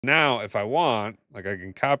Now, if I want, like I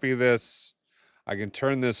can copy this, I can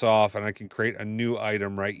turn this off, and I can create a new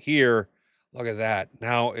item right here. Look at that.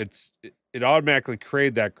 Now it automatically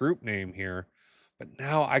created that group name here, but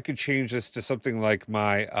now I could change this to something like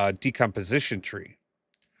my decomposition tree,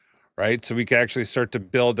 right? So we can actually start to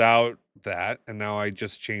build out that. And now I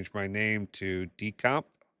just changed my name to decomp,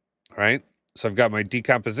 right? So I've got my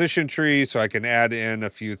decomposition tree, so I can add in a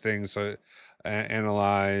few things. So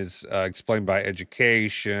analyze, explain by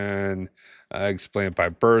education, explain by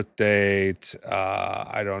birth date,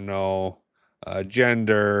 I don't know,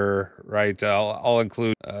 gender, right? I'll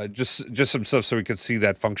include just some stuff so we can see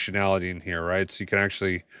that functionality in here, right? So you can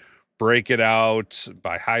actually break it out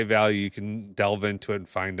by high value. You can delve into it and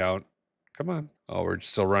find out. Come on. Oh, we're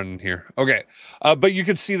still running here. Okay. But you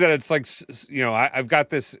can see that it's like, I've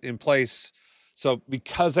got this in place. So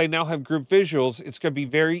because I now have group visuals, it's going to be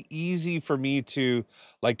very easy for me to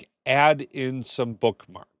like add in some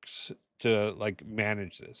bookmarks to like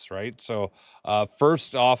manage this, right? So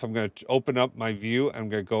first off, I'm going to open up my view. I'm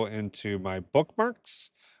going to go into my bookmarks.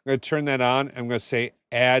 I'm going to turn that on. I'm going to say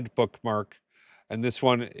add bookmark. And this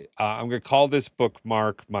one, I'm going to call this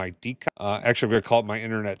bookmark my decomp. Actually, I'm going to call it my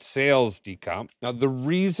internet sales decomp. Now, the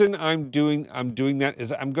reason I'm doing that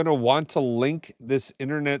is I'm going to want to link this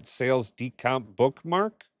internet sales decomp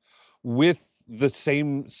bookmark with the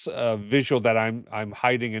same visual that I'm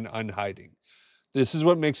hiding and unhiding. This is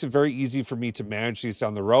what makes it very easy for me to manage these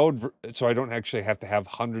down the road, so I don't actually have to have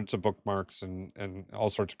hundreds of bookmarks and all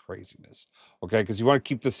sorts of craziness. Okay, because you want to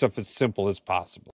keep this stuff as simple as possible.